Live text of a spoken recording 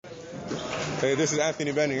Hey, this is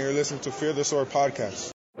Anthony Bennett. You're listening to Fear the Sword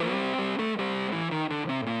podcast.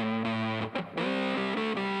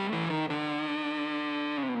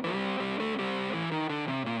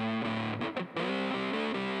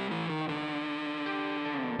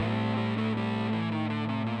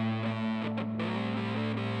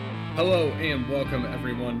 Hello and welcome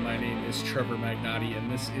everyone. My name is Trevor Magnotti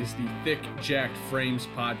and this is the Thick Jacked Frames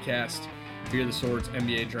podcast, Fear the Sword's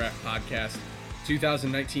NBA Draft podcast.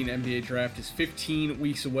 2019 NBA Draft is 15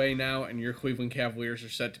 weeks away now, and your Cleveland Cavaliers are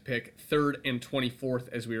set to pick 3rd and 24th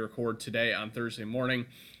as we record today on Thursday morning.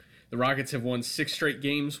 The Rockets have won 6 straight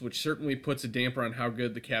games, which certainly puts a damper on how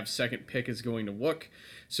good the Cavs' second pick is going to look.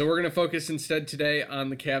 So we're going to focus instead today on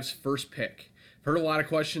the Cavs' first pick. I've heard a lot of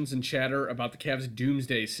questions and chatter about the Cavs'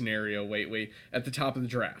 doomsday scenario lately at the top of the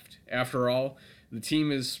draft. After all, the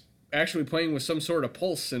team is actually playing with some sort of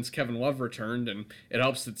pulse since Kevin Love returned, and it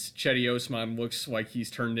helps that Cedi Osman looks like he's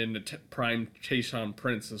turned into prime Tayshaun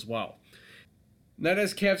Prince as well. That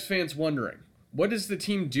has Cavs fans wondering, what does the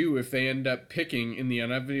team do if they end up picking in the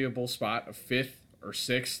unenviable spot of 5th or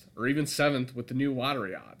 6th or even 7th with the new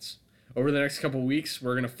lottery odds? Over the next couple of weeks,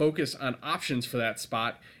 we're going to focus on options for that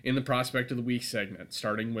spot in the Prospect of the Week segment,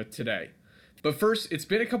 starting with today. But first, it's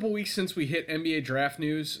been a couple weeks since we hit NBA draft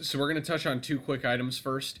news, so we're going to touch on 2 quick items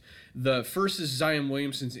first. The first is Zion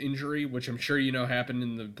Williamson's injury, which I'm sure you know happened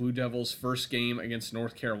in the Blue Devils' first game against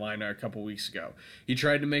North Carolina a couple weeks ago. He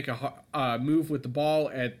tried to make a move with the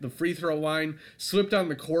ball at the free throw line, slipped on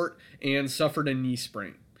the court, and suffered a knee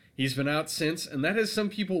sprain. He's been out since, and that has some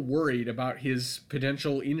people worried about his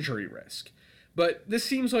potential injury risk. But this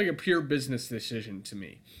seems like a pure business decision to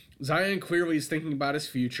me. Zion clearly is thinking about his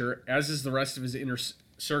future, as is the rest of his inner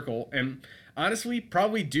circle, and honestly,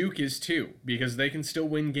 probably Duke is too, because they can still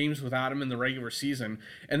win games without him in the regular season,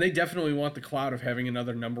 and they definitely want the clout of having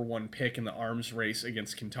another number 1 pick in the arms race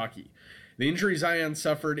against Kentucky. The injury Zion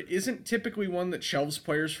suffered isn't typically one that shelves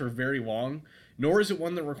players for very long, nor is it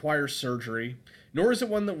one that requires surgery, nor is it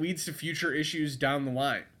one that leads to future issues down the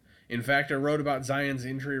line. In fact, I wrote about Zion's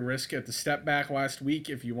injury risk at the Step Back last week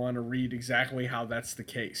if you want to read exactly how that's the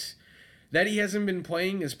case. That he hasn't been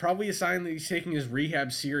playing is probably a sign that he's taking his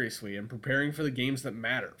rehab seriously and preparing for the games that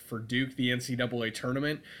matter, for Duke, the NCAA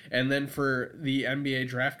tournament, and then for the NBA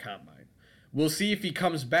Draft Combine. We'll see if he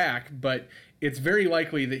comes back, but it's very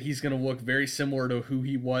likely that he's going to look very similar to who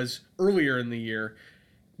he was earlier in the year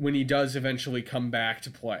when he does eventually come back to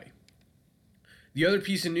play. The other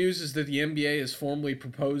piece of news is that the NBA has formally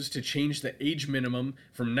proposed to change the age minimum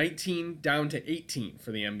from 19 down to 18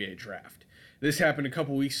 for the NBA draft. This happened a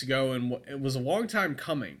couple weeks ago, and it was a long time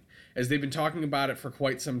coming, as they've been talking about it for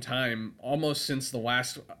quite some time, almost since the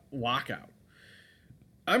last lockout.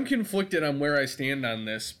 I'm conflicted on where I stand on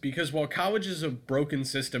this, because while college is a broken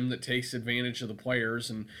system that takes advantage of the players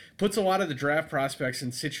and puts a lot of the draft prospects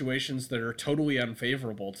in situations that are totally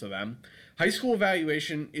unfavorable to them, high school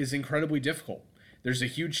evaluation is incredibly difficult. There's a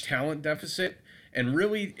huge talent deficit, and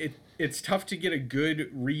really it's tough to get a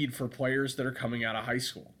good read for players that are coming out of high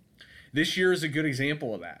school. This year is a good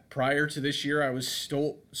example of that. Prior to this year, I was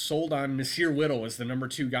sold on Nasir Little as the number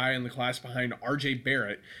 2 guy in the class behind RJ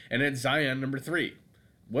Barrett, and at Zion number 3.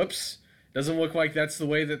 Whoops. Doesn't look like that's the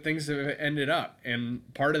way that things have ended up,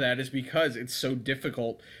 and part of that is because it's so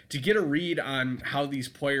difficult to get a read on how these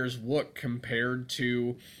players look compared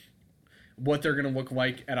to what they're going to look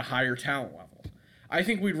like at a higher talent level. I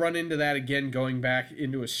think we'd run into that again going back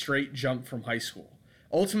into a straight jump from high school.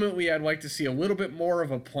 Ultimately, I'd like to see a little bit more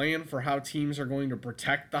of a plan for how teams are going to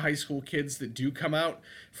protect the high school kids that do come out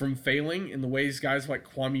from failing in the ways guys like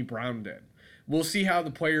Kwame Brown did. We'll see how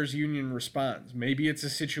the players' union responds. Maybe it's a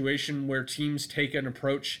situation where teams take an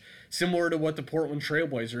approach similar to what the Portland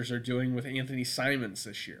Trailblazers are doing with Anthony Simons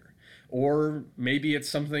this year. Or maybe it's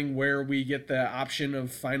something where we get the option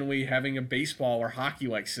of finally having a baseball or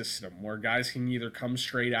hockey-like system where guys can either come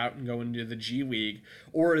straight out and go into the G League,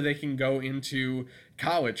 or they can go into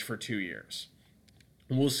college for 2 years.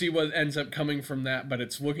 We'll see what ends up coming from that, but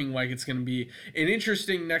it's looking like it's going to be an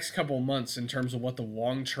interesting next couple months in terms of what the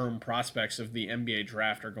long-term prospects of the NBA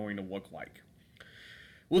draft are going to look like.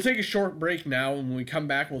 We'll take a short break now, and when we come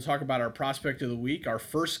back, we'll talk about our prospect of the week, our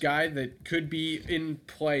first guy that could be in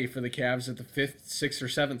play for the Cavs at the 5th, 6th, or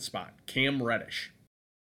 7th spot, Cam Reddish.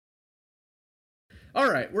 All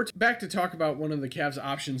right, we're back to talk about one of the Cavs'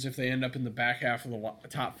 options if they end up in the back half of the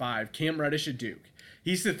top 5, Cam Reddish at Duke.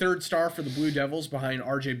 He's the 3rd star for the Blue Devils behind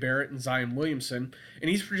RJ Barrett and Zion Williamson, and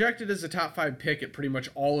he's projected as a top 5 pick at pretty much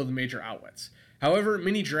all of the major outlets. However,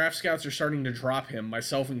 many draft scouts are starting to drop him,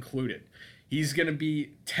 myself included. He's going to be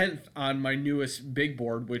 10th on my newest big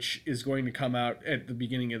board, which is going to come out at the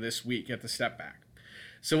beginning of this week at the Step Back.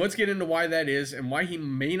 So let's get into why that is and why he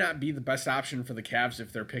may not be the best option for the Cavs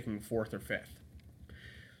if they're picking 4th or 5th.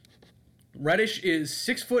 Reddish is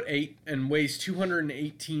 6'8" and weighs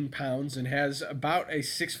 218 pounds and has about a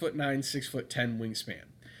 6'9", 6'10" wingspan.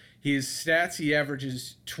 His stats, he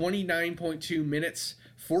averages 29.2 minutes,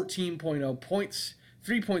 14.0 points,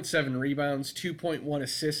 3.7 rebounds, 2.1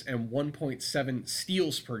 assists, and 1.7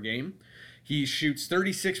 steals per game. He shoots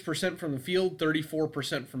 36% from the field,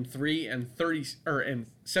 34% from 3, and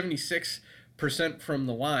 76% from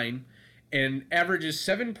the line, and averages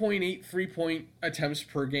 7.8 3-point attempts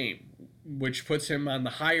per game, which puts him on the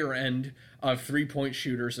higher end of 3-point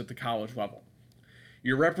shooters at the college level.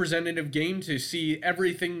 Your representative game to see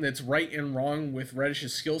everything that's right and wrong with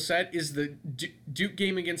Reddish's skill set is the Duke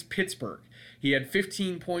game against Pittsburgh. He had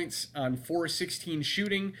 15 points on 4-16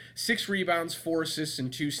 shooting, 6 rebounds, 4 assists,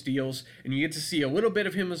 and 2 steals, and you get to see a little bit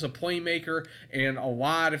of him as a playmaker and a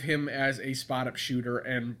lot of him as a spot-up shooter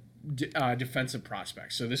and defensive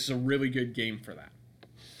prospect. So this is a really good game for that.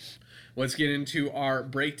 Let's get into our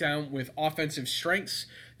breakdown with offensive strengths.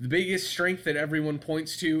 The biggest strength that everyone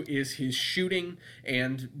points to is his shooting,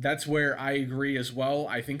 and that's where I agree as well.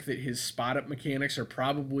 I think that his spot-up mechanics are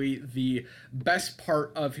probably the best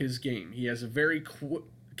part of his game. He has a very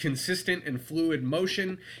consistent and fluid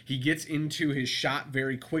motion. He gets into his shot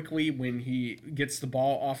very quickly when he gets the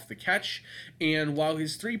ball off the catch, and while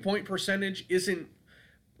his three-point percentage isn't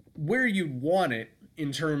where you'd want it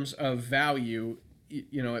in terms of value,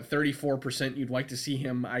 you know, at 34%, you'd like to see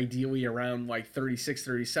him ideally around like 36,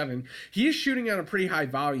 37. He is shooting at a pretty high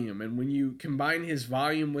volume, and when you combine his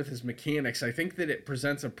volume with his mechanics, I think that it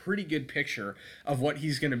presents a pretty good picture of what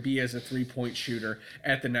he's going to be as a three-point shooter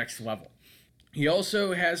at the next level. He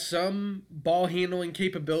also has some ball handling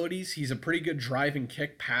capabilities. He's a pretty good drive and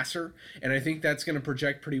kick passer, and I think that's going to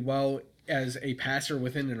project pretty well as a passer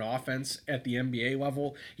within an offense at the NBA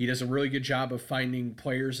level. He does a really good job of finding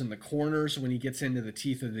players in the corners when he gets into the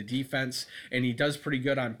teeth of the defense, and he does pretty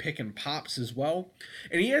good on pick and pops as well.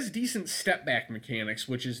 And he has decent step back mechanics,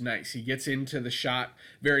 which is nice. He gets into the shot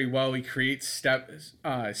very well. He creates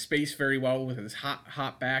space very well with his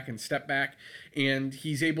hop back and step back, and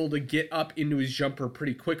he's able to get up into his jumper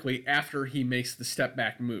pretty quickly after he makes the step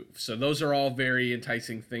back move. So those are all very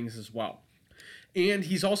enticing things as well. And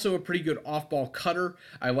he's also a pretty good off-ball cutter.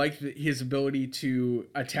 I like his ability to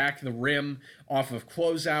attack the rim off of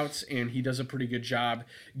closeouts, and he does a pretty good job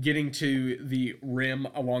getting to the rim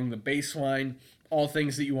along the baseline. All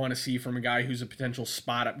things that you want to see from a guy who's a potential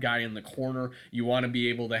spot-up guy in the corner. You want to be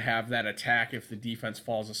able to have that attack if the defense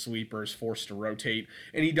falls asleep or is forced to rotate,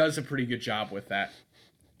 and he does a pretty good job with that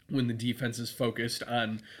when the defense is focused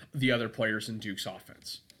on the other players in Duke's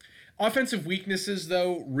offense. Offensive weaknesses,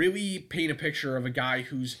 though, really paint a picture of a guy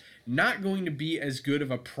who's not going to be as good of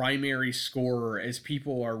a primary scorer as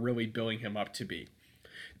people are really billing him up to be.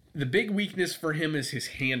 The big weakness for him is his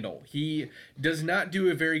handle. He does not do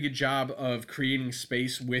a very good job of creating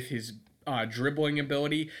space with his dribbling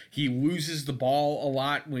ability. He loses the ball a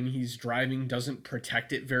lot when he's driving, doesn't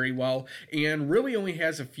protect it very well, and really only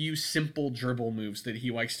has a few simple dribble moves that he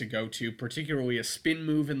likes to go to, particularly a spin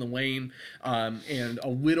move in the lane and a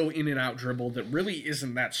little in and out dribble that really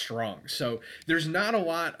isn't that strong. So there's not a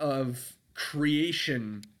lot of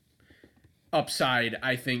creation upside,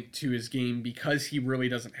 I think, to his game because he really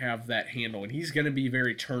doesn't have that handle, and he's going to be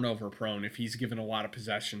very turnover prone if he's given a lot of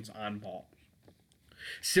possessions on ball.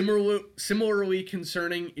 Similarly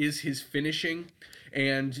concerning is his finishing,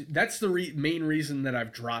 and that's the main reason that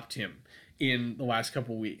I've dropped him in the last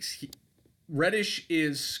couple weeks. Reddish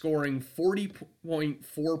is scoring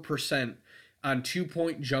 40.4% on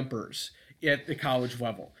 2-point jumpers at the college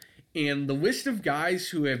level, and the list of guys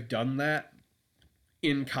who have done that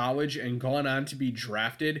in college and gone on to be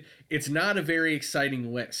drafted, it's not a very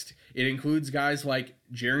exciting list. It includes guys like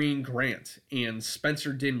Jerian Grant and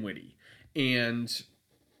Spencer Dinwiddie and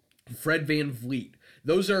Fred VanVleet.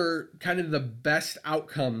 Those are kind of the best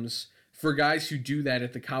outcomes for guys who do that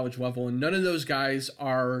at the college level, and none of those guys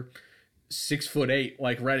are 6'8"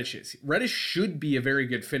 like Reddish is. Reddish should be a very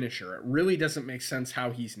good finisher. It really doesn't make sense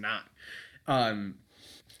how he's not.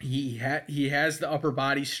 He has the upper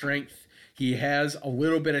body strength. He has a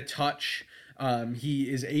little bit of touch. He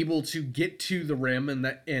is able to get to the rim,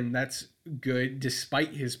 and that's good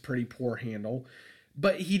despite his pretty poor handle.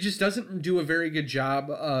 But he just doesn't do a very good job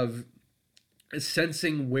of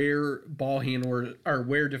sensing where ball handlers or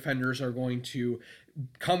where defenders are going to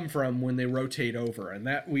come from when they rotate over, and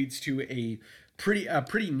that leads to a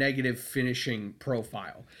pretty negative finishing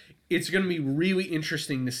profile. it's going to be really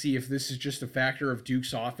interesting to see if this is just a factor of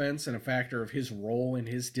Duke's offense and a factor of his role and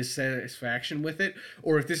his dissatisfaction with it,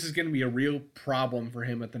 or if this is going to be a real problem for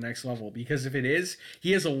him at the next level. Because if it is,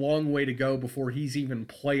 he has a long way to go before he's even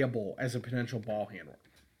playable as a potential ball handler.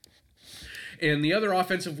 And the other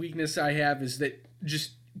offensive weakness I have is that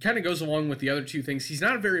just kind of goes along with the other two things. He's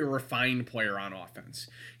not a very refined player on offense.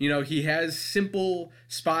 You know, he has simple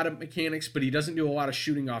spot-up mechanics, but he doesn't do a lot of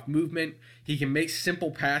shooting off movement. He can make simple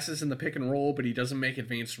passes in the pick and roll, but he doesn't make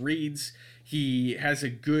advanced reads. He has a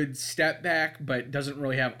good step back, but doesn't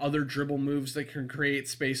really have other dribble moves that can create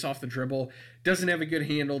space off the dribble. Doesn't have a good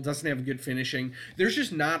handle, doesn't have a good finishing. There's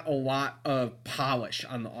just not a lot of polish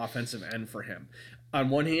on the offensive end for him. On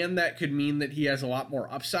one hand, that could mean that he has a lot more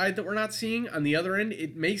upside that we're not seeing. On the other end,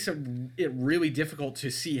 it makes it really difficult to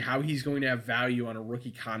see how he's going to have value on a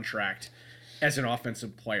rookie contract as an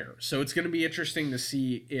offensive player. So it's going to be interesting to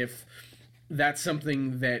see if that's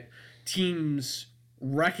something that teams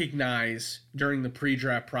recognize during the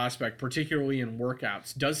pre-draft prospect, particularly in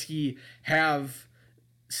workouts. Does he have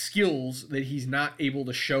skills that he's not able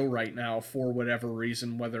to show right now for whatever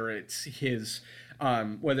reason, whether it's his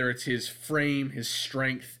frame, his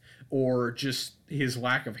strength, or just his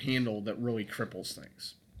lack of handle that really cripples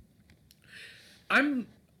things. I'm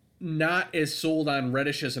not as sold on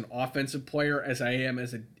Reddish as an offensive player as I am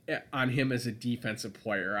on him as a defensive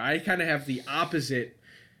player. I kind of have the opposite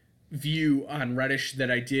view on Reddish that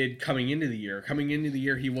I did coming into the year. Coming into the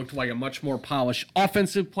year, he looked like a much more polished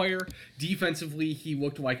offensive player. Defensively, he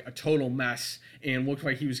looked like a total mess and looked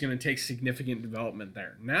like he was going to take significant development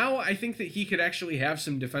there. Now, I think that he could actually have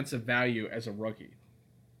some defensive value as a rookie.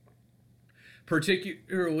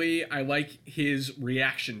 Particularly, I like his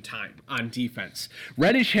reaction time on defense.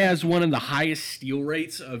 Reddish has one of the highest steal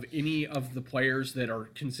rates of any of the players that are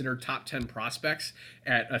considered top 10 prospects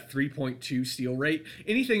at a 3.2 steal rate.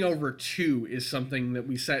 Anything over 2 is something that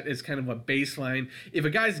we set as kind of a baseline. If a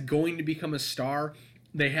guy's going to become a star,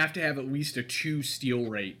 they have to have at least a 2 steal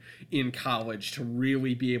rate in college to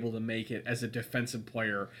really be able to make it as a defensive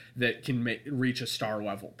player that can reach a star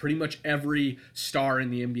level. Pretty much every star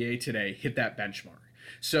in the NBA today hit that benchmark.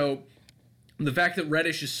 So the fact that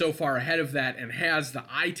Reddish is so far ahead of that and has the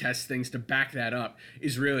eye test things to back that up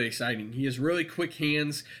is really exciting. He has really quick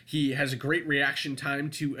hands. He has a great reaction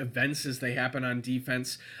time to events as they happen on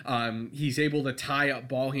defense. He's able to tie up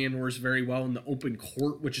ball handlers very well in the open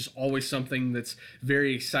court, which is always something that's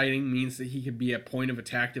very exciting, means that he could be a point of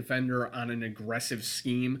attack defender on an aggressive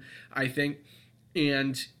scheme, I think.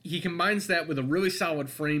 And he combines that with a really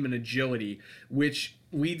solid frame and agility, which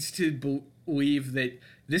leads to believe that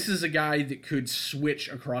this is a guy that could switch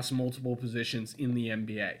across multiple positions in the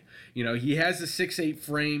NBA. You know, he has a 6'8"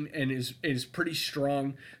 frame and is pretty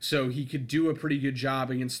strong, so he could do a pretty good job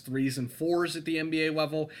against 3s and 4s at the NBA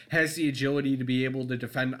level, has the agility to be able to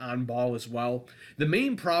defend on ball as well. The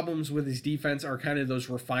main problems with his defense are kind of those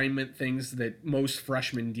refinement things that most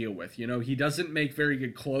freshmen deal with. You know, he doesn't make very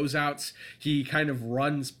good closeouts. He kind of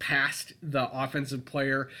runs past the offensive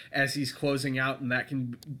player as he's closing out, and that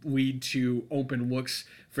can lead to open looks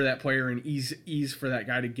for that player and ease for that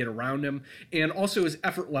guy to get around him. And also his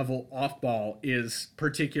effort level off ball is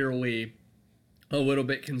particularly a little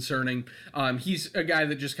bit concerning. He's a guy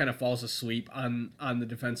that just kind of falls asleep on the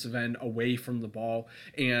defensive end away from the ball.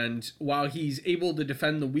 And while he's able to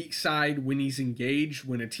defend the weak side when he's engaged,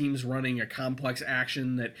 when a team's running a complex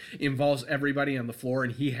action that involves everybody on the floor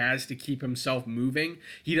and he has to keep himself moving,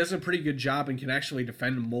 he does a pretty good job and can actually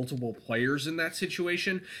defend multiple players in that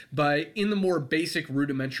situation. But in the more basic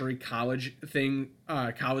rudimentary college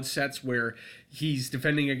sets where he's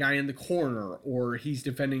defending a guy in the corner or he's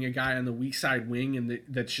defending a guy on the weak side wing and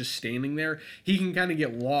that's just standing there, he can kind of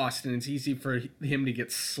get lost and it's easy for him to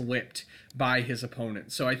get slipped by his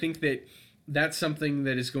opponent. So I think that that's something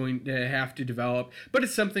that is going to have to develop, but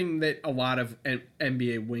it's something that a lot of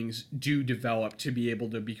NBA wings do develop to be able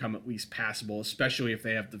to become at least passable, especially if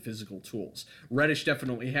they have the physical tools. Reddish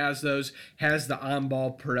definitely has those, has the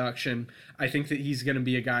on-ball production. I think that he's going to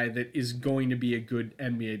be a guy that is going to be a good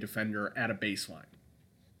NBA defender at a baseline.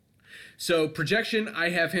 So projection, I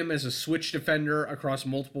have him as a switch defender across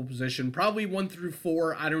multiple positions, probably 1 through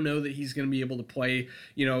 4. I don't know that he's going to be able to play,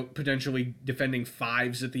 potentially defending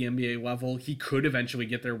 5s at the NBA level. He could eventually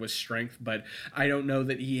get there with strength, but I don't know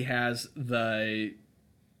that he has the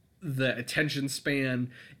attention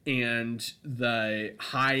span and the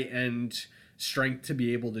high-end strength to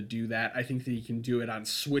be able to do that. I think that he can do it on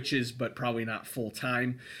switches, but probably not full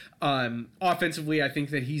time. Offensively, I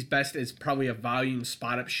think that he's best as probably a volume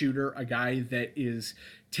spot up shooter, a guy that is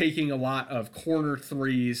taking a lot of corner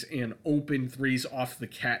threes and open threes off the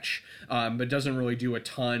catch, but doesn't really do a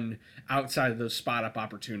ton outside of those spot up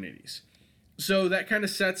opportunities. So that kind of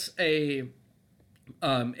sets a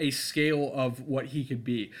scale of what he could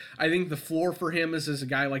be. I think the floor for him is as a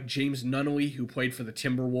guy like James Nunnally, who played for the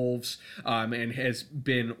Timberwolves and has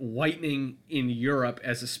been lightning in Europe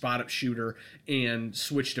as a spot-up shooter and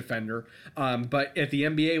switch defender. But at the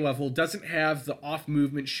NBA level, doesn't have the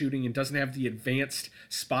off-movement shooting and doesn't have the advanced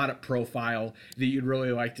spot-up profile that you'd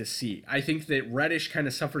really like to see. I think that Reddish kind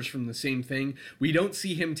of suffers from the same thing. We don't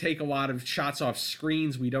see him take a lot of shots off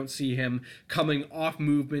screens. We don't see him coming off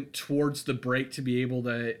movement towards the break to be able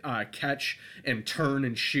to catch and turn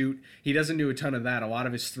and shoot. He doesn't do a ton of that. A lot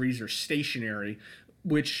of his threes are stationary,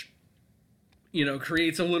 which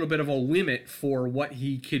creates a little bit of a limit for what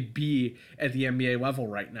he could be at the NBA level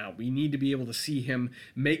right now. We need to be able to see him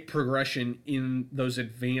make progression in those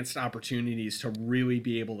advanced opportunities to really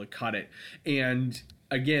be able to cut it. And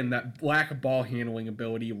again, that lack of ball handling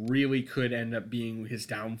ability really could end up being his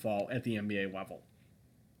downfall at the NBA level.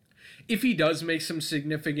 If he does make some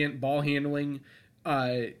significant ball handling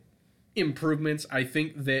improvements, I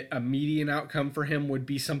think that a median outcome for him would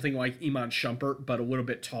be something like Iman Shumpert, but a little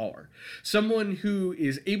bit taller. Someone who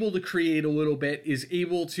is able to create a little bit, is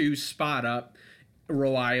able to spot up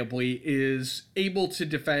reliably, is able to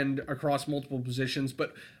defend across multiple positions,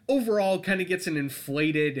 but overall kind of gets an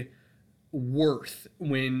inflated worth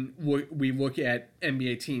when we look at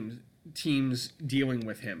NBA teams dealing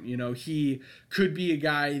with him. He could be a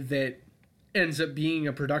guy that ends up being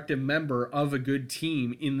a productive member of a good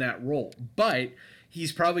team in that role. But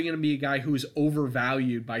he's probably going to be a guy who is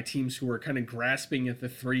overvalued by teams who are kind of grasping at the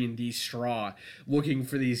 3-and-D straw, looking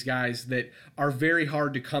for these guys that are very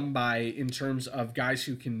hard to come by in terms of guys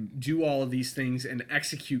who can do all of these things and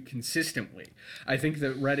execute consistently. I think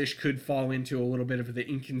that Reddish could fall into a little bit of the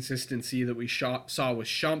inconsistency that we saw with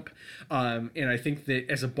Shump, and I think that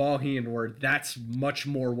as a ball handler, that's much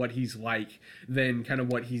more what he's like than kind of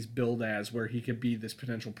what he's billed as, where he could be this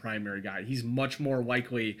potential primary guy. He's much more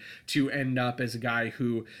likely to end up as a guy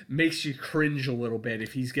who makes you cringe a little bit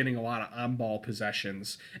if he's getting a lot of on-ball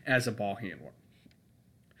possessions as a ball handler.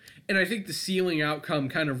 And I think the ceiling outcome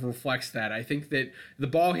kind of reflects that. I think that the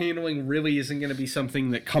ball handling really isn't going to be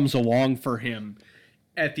something that comes along for him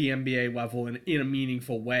at the NBA level in a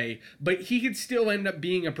meaningful way, but he could still end up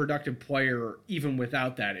being a productive player even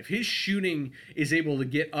without that. If his shooting is able to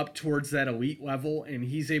get up towards that elite level and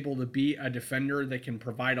he's able to be a defender that can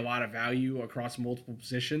provide a lot of value across multiple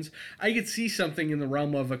positions, I could see something in the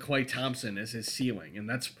realm of a Klay Thompson as his ceiling. And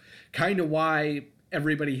that's kind of why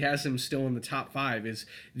everybody has him still in the top 5. Is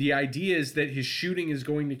the idea is that his shooting is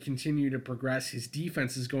going to continue to progress, his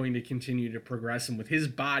defense is going to continue to progress, and with his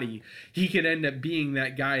body, he could end up being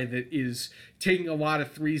that guy that is taking a lot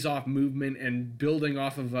of threes off movement and building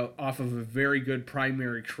off of a very good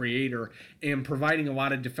primary creator and providing a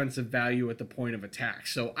lot of defensive value at the point of attack.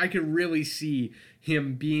 So I could really see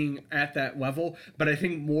him being at that level, but I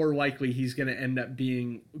think more likely he's going to end up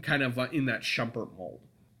being kind of in that Shumpert mold.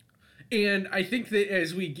 And I think that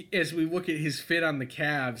as we look at his fit on the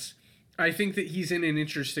Cavs, I think that he's in an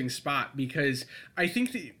interesting spot because I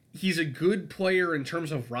think that he's a good player in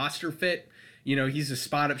terms of roster fit. He's a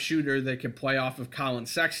spot-up shooter that could play off of Colin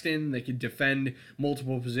Sexton, that could defend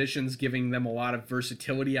multiple positions, giving them a lot of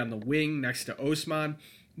versatility on the wing next to Osman.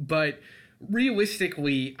 But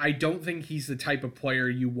realistically, I don't think he's the type of player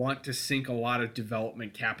you want to sink a lot of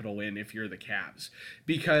development capital in if you're the Cavs,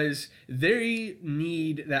 because they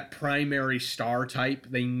need that primary star type.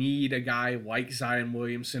 They need a guy like Zion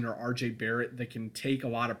Williamson or RJ Barrett that can take a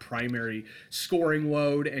lot of primary scoring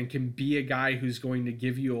load and can be a guy who's going to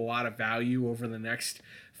give you a lot of value over the next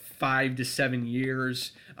 5 to 7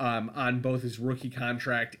 years on both his rookie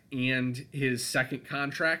contract and his second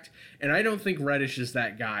contract. And I don't think Reddish is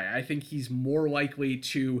that guy. I think he's more likely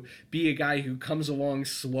to be a guy who comes along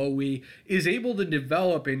slowly, is able to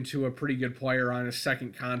develop into a pretty good player on his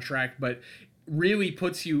second contract, but really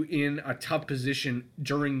puts you in a tough position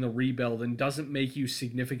during the rebuild and doesn't make you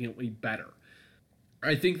significantly better.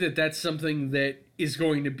 I think that that's something that is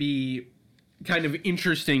going to be kind of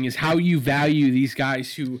interesting, is how you value these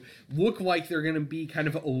guys who look like they're going to be kind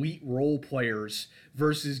of elite role players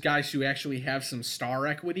versus guys who actually have some star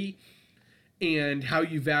equity, and how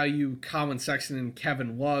you value Colin Sexton and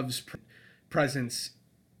Kevin Love's presence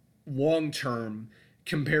long-term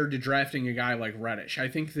compared to drafting a guy like Reddish. I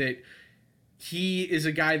think that he is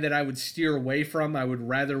a guy that I would steer away from. I would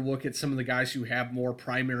rather look at some of the guys who have more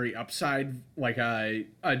primary upside, like a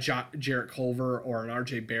Jarrett Culver or an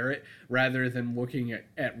RJ Barrett, rather than looking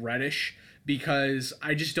at Reddish, because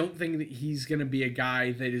I just don't think that he's going to be a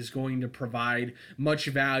guy that is going to provide much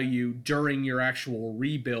value during your actual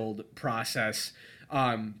rebuild process.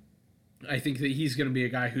 I think that he's going to be a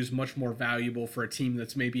guy who's much more valuable for a team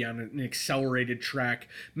that's maybe on an accelerated track,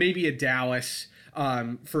 maybe a Dallas,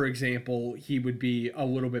 for example. He would be a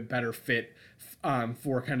little bit better fit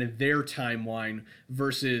for kind of their timeline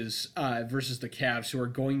versus the Cavs, who are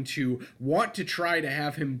going to want to try to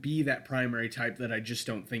have him be that primary type that I just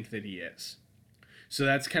don't think that he is. So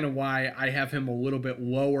that's kind of why I have him a little bit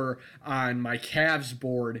lower on my Cavs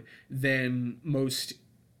board than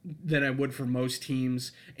I would for most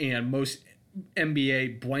teams, and most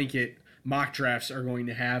NBA blanket mock drafts are going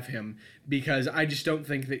to have him, because I just don't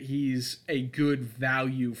think that he's a good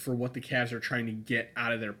value for what the Cavs are trying to get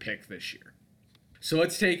out of their pick this year. So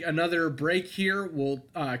let's take another break here. We'll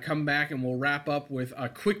come back and we'll wrap up with a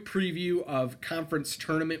quick preview of conference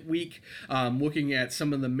tournament week, looking at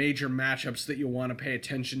some of the major matchups that you'll want to pay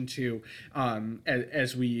attention to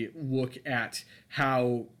as we look at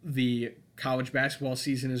how the college basketball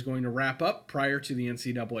season is going to wrap up prior to the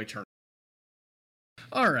NCAA tournament.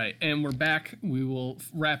 All right, and we're back. We will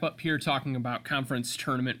wrap up here talking about conference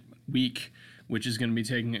tournament week, which is going to be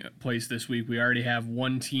taking place this week. We already have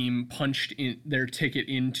one team punched in their ticket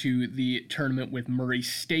into the tournament with Murray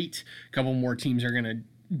State. A couple more teams are going to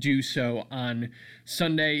do so on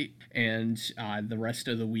Sunday, and the rest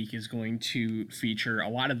of the week is going to feature a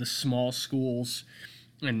lot of the small schools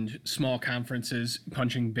and small conferences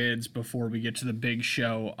punching bids before we get to the big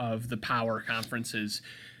show of the power conferences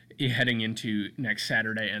heading into next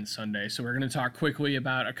Saturday and Sunday. So we're going to talk quickly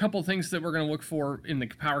about a couple things that we're going to look for in the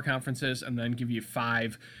power conferences, and then give you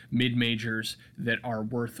 5 mid-majors that are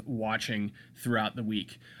worth watching throughout the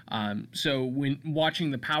week. So when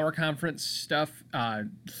watching the power conference stuff,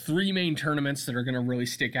 3 main tournaments that are going to really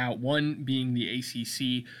stick out. One being the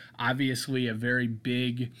ACC, obviously a very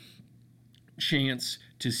big chance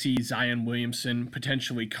to see Zion Williamson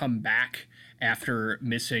potentially come back after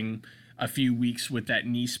missing a few weeks with that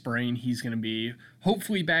knee sprain. He's going to be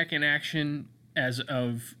hopefully back in action as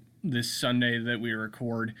of this Sunday that we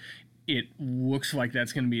record. It looks like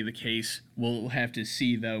that's going to be the case. We'll have to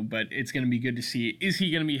see, though, but it's going to be good to see. Is he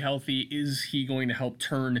going to be healthy? Is he going to help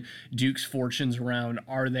turn Duke's fortunes around?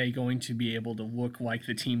 Are they going to be able to look like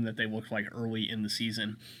the team that they looked like early in the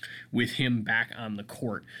season with him back on the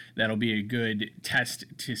court? That'll be a good test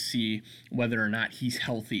to see whether or not he's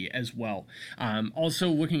healthy as well. Also,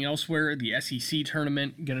 looking elsewhere, the SEC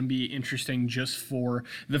tournament going to be interesting just for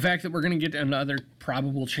the fact that we're going to get another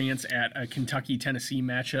probable chance at a Kentucky-Tennessee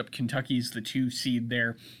matchup. Kentucky's the 2 seed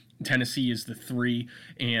there. Tennessee is the 3,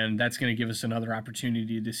 and that's going to give us another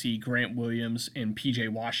opportunity to see Grant Williams and PJ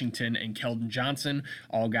Washington and Keldon Johnson,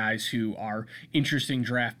 all guys who are interesting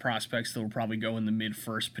draft prospects that will probably go in the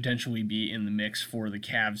mid-first, potentially be in the mix for the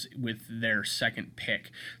Cavs with their second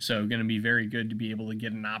pick. So going to be very good to be able to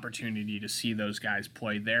get an opportunity to see those guys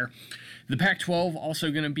play there. The Pac-12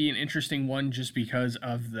 also going to be an interesting one just because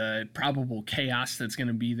of the probable chaos that's going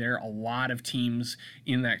to be there. A lot of teams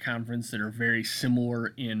in that conference that are very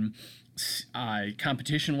similar in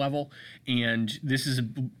competition level, and this is a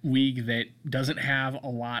league that doesn't have a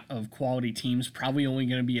lot of quality teams. Probably only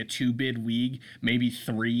going to be a 2-bid league, maybe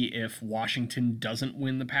 3 if Washington doesn't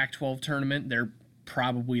win the Pac-12 tournament. They're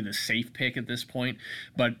probably the safe pick at this point,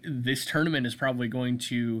 but this tournament is probably going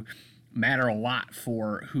to matter a lot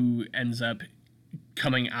for who ends up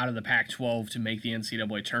coming out of the Pac-12 to make the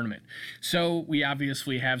NCAA tournament. So we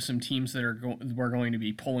obviously have some teams that we're going to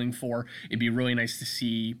be pulling for. It'd be really nice to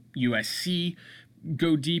see USC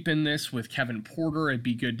go deep in this with Kevin Porter. It'd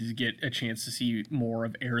be good to get a chance to see more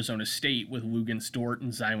of Arizona State with Luguentz Dort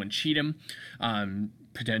and Zylan Cheatham.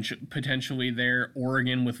 Potentially there,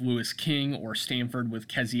 Oregon with Lewis King, or Stanford with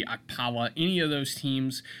Kezi Akpala. Any of those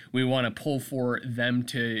teams, we want to pull for them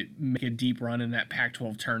to make a deep run in that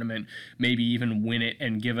Pac-12 tournament, maybe even win it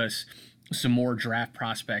and give us some more draft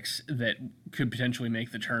prospects that could potentially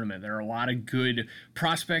make the tournament. There are a lot of good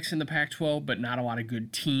prospects in the Pac-12, but not a lot of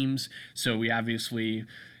good teams. So we obviously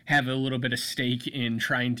have a little bit of stake in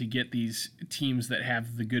trying to get these teams that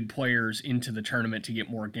have the good players into the tournament to get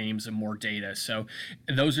more games and more data. So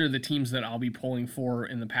those are the teams that I'll be pulling for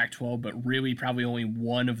in the Pac-12, but really probably only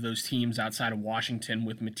one of those teams outside of Washington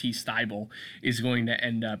with Matisse Thybulle is going to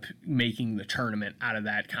end up making the tournament out of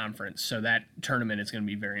that conference. So that tournament is going to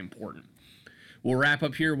be very important. We'll wrap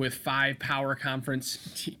up here with 5 power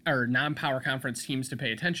conference or non-power conference teams to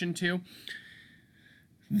pay attention to.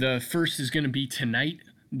 The first is going to be tonight,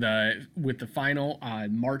 with the final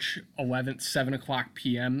March 11th, 7 o'clock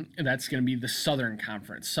p.m. That's going to be the Southern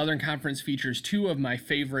Conference. Southern Conference features 2 of my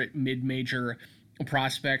favorite mid-major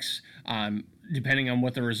prospects. Depending on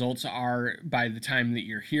what the results are by the time that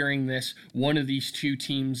you're hearing this, one of these two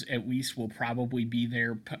teams at least will probably be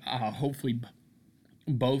there, hopefully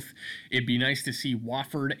both. It'd be nice to see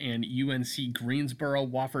Wofford and UNC Greensboro.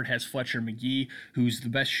 Wofford has Fletcher Magee, who's the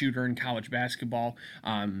best shooter in college basketball.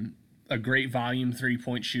 A great volume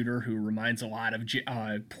three-point shooter who reminds a lot of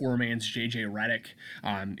poor man's J.J. Redick,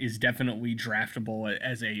 is definitely draftable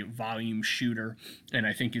as a volume shooter, and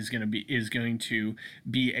I think is going to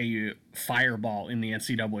be a fireball in the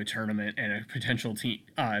NCAA tournament, and a potential team.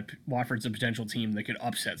 Wofford's a potential team that could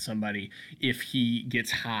upset somebody if he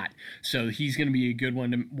gets hot. So he's going to be a good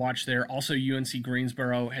one to watch there. Also, UNC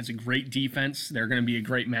Greensboro has a great defense. They're going to be a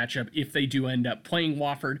great matchup if they do end up playing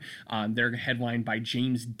Wofford. They're headlined by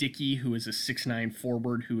James Dickey, who is a 6'9"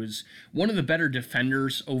 forward, who is one of the better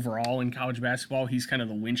defenders overall in college basketball. He's kind of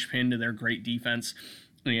the linchpin to their great defense,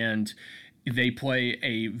 and they play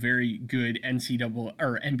a very good NCAA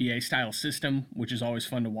or NBA style system, which is always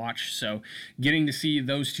fun to watch. So getting to see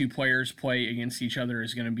those two players play against each other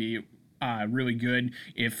is going to be really good.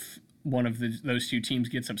 If one of those two teams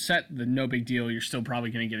gets upset, then no big deal. You're still probably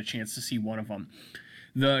going to get a chance to see one of them.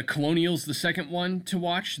 The Colonials, the second one to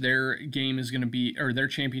watch, their game is going to be, or their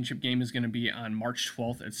championship game is going to be on March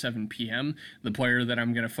 12th at 7 p.m. The player that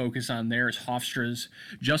I'm going to focus on there is Hofstra's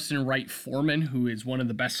Justin Wright Foreman, who is one of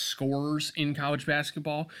the best scorers in college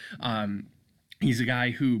basketball. He's a guy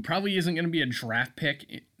who probably isn't going to be a draft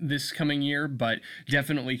pick this coming year, but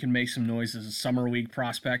definitely can make some noise as a summer league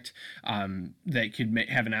prospect that could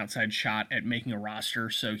have an outside shot at making a roster.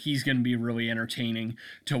 So he's going to be really entertaining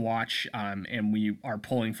to watch, and we are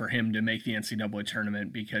pulling for him to make the NCAA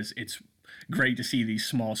tournament because it's great to see these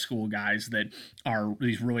small school guys that are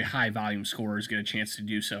these really high volume scorers get a chance to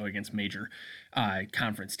do so against major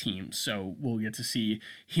conference teams. So we'll get to see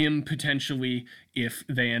him potentially if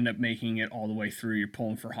they end up making it all the way through. You're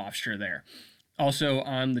pulling for Hofstra there. Also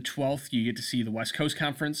on the 12th, you get to see the West Coast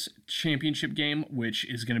Conference Championship game, which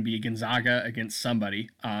is going to be Gonzaga against somebody.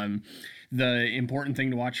 The important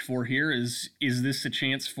thing to watch for here is this a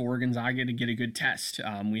chance for Gonzaga to get a good test?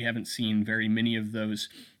 We haven't seen very many of those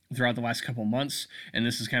throughout the last couple months, and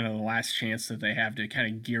this is kind of the last chance that they have to kind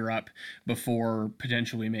of gear up before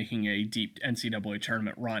potentially making a deep NCAA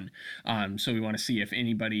tournament run. So we want to see if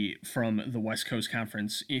anybody from the West Coast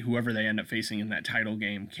Conference, whoever they end up facing in that title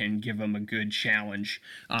game, can give them a good challenge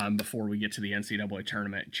before we get to the NCAA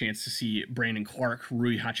tournament. Chance to see Brandon Clark,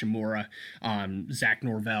 Rui Hachimura, Zach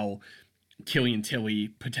Norvell, Killian Tilly,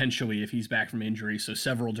 potentially if he's back from injury, so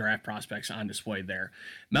several draft prospects on display there.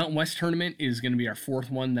 Mountain West Tournament is going to be our fourth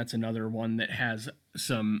one. That's another one that has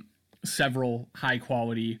several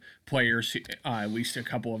high-quality players, at least a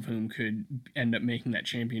couple of whom could end up making that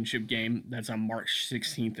championship game. That's on March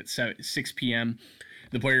 16th at 6 p.m.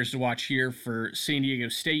 The players to watch here for San Diego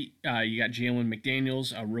State, you got Jalen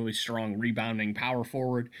McDaniels, a really strong rebounding power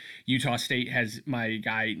forward. Utah State has my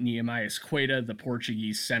guy Nehemias Queta, the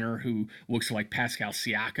Portuguese center who looks like Pascal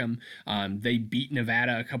Siakam. They beat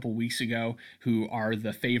Nevada a couple weeks ago, who are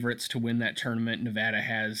the favorites to win that tournament. Nevada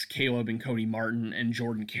has Caleb and Cody Martin and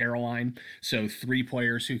Jordan Caroline, so three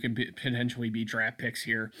players who could potentially be draft picks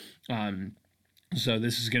here. So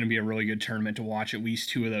this is going to be a really good tournament to watch. At least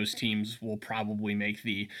two of those teams will probably make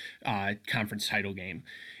the conference title game.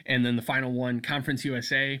 And then the final one, Conference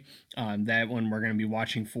USA, that one we're going to be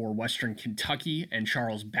watching for Western Kentucky and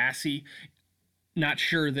Charles Bassey. Not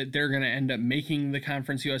sure that they're going to end up making the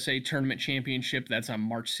Conference USA Tournament Championship. That's on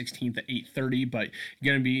March 16th at 8:30, but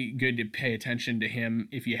going to be good to pay attention to him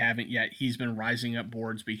if you haven't yet. He's been rising up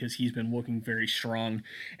boards because he's been looking very strong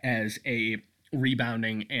as a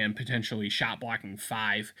rebounding and potentially shot blocking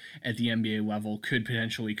five at the NBA level. Could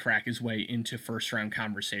potentially crack his way into first round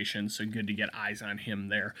conversation, so good to get eyes on him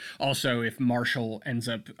there. Also, if Marshall ends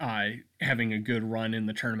up having a good run in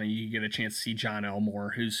the tournament, you get a chance to see John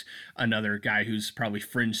Elmore, who's another guy who's probably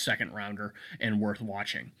fringe second rounder and worth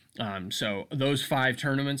watching. So those five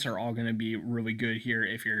tournaments are all going to be really good here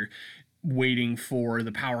if you're waiting for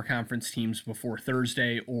the power conference teams before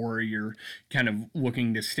Thursday, or you're kind of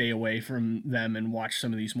looking to stay away from them and watch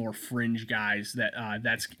some of these more fringe guys.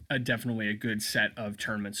 That's definitely a good set of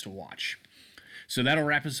tournaments to watch. So that'll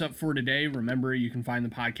wrap us up for today. Remember, you can find the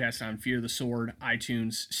podcast on Fear the Sword,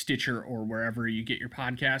 iTunes, Stitcher, or wherever you get your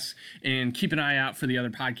podcasts. And keep an eye out for the other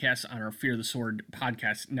podcasts on our Fear the Sword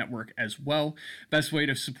podcast network as well. Best way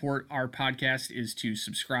to support our podcast is to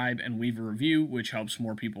subscribe and leave a review, which helps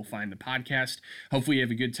more people find the podcast. Hopefully you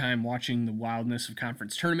have a good time watching the wildness of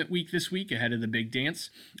conference tournament week this week ahead of the big dance.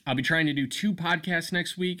 I'll be trying to do 2 podcasts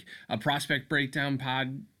next week, a prospect breakdown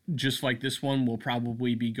pod just like this one, we'll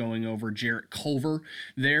probably be going over Jarrett Culver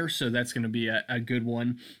there, so that's going to be a good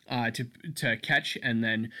one to catch. And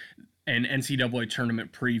then an NCAA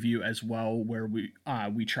tournament preview as well, where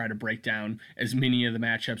we try to break down as many of the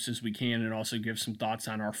matchups as we can, and also give some thoughts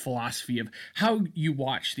on our philosophy of how you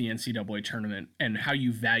watch the NCAA tournament and how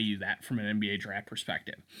you value that from an NBA draft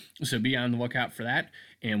perspective. So be on the lookout for that,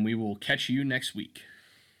 and we will catch you next week.